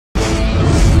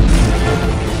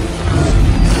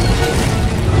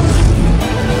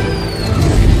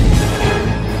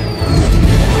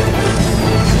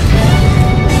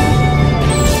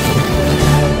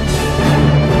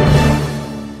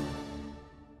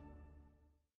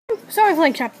started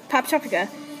playing Poptropica,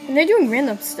 and they're doing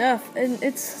random stuff, and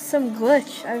it's some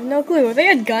glitch. I have no clue. They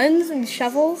had guns and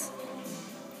shovels.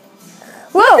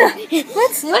 Whoa!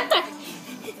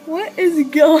 What is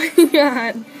going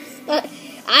on?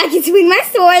 I can swing my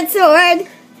sword.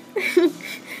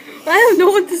 I don't know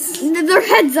what this is. Their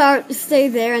heads stay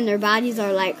there, and their bodies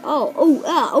are like, oh,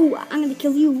 I'm gonna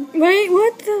kill you. Wait,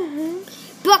 what the heck?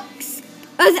 Books.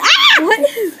 What is that?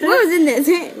 What was in this?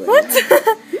 What?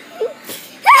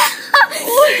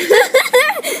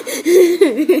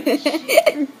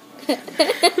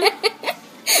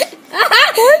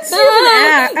 What's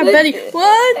that? I bet he.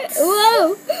 What?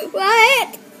 Whoa!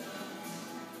 What?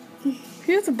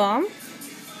 Here's a bomb.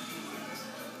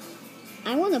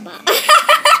 I want a bomb.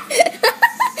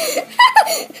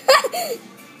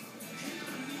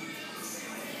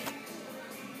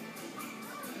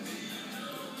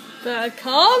 The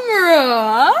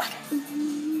camera.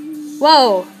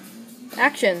 Whoa!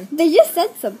 Action. They just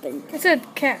said something. I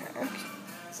said cat.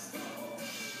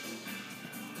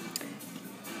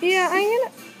 Yeah,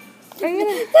 I'm gonna.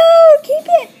 No, keep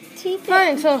it. Keep it.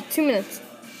 Fine. So 2 minutes.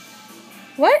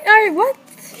 What?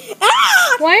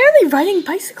 Ah! Why are they riding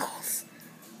bicycles?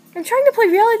 I'm trying to play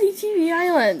reality TV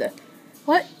Island.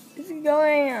 What is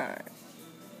going on?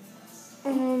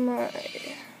 Oh my.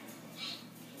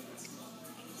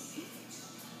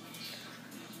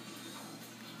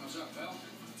 What's up, pal?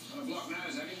 On a block now,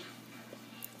 is that it?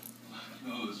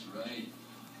 No, that's right.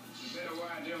 It's a better way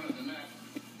of doing it than that.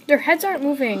 Their heads aren't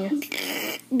moving.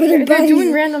 But They're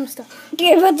doing random stuff.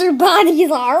 Yeah, but their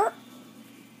bodies are.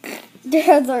 Their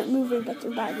heads aren't moving, but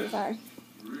their bodies are.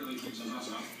 Really fixing us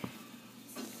up.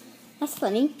 That's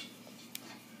funny.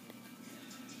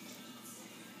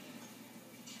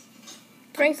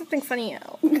 Bring something funny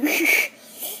out.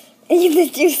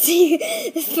 Did you see?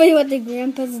 It's funny what the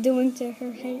grandpa's doing to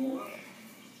her hair.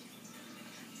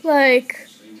 Like,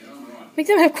 make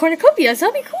them have cornucopias.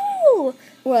 That'd be cool.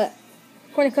 What?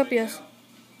 Cornucopias.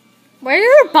 Why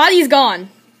are their bodies gone?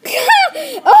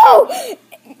 Oh!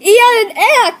 He had an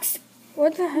axe!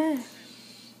 What the heck?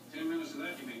 10 minutes of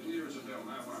that, you can clear as a bell.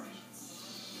 Now,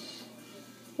 Barnes.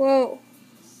 Whoa.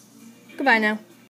 Goodbye now.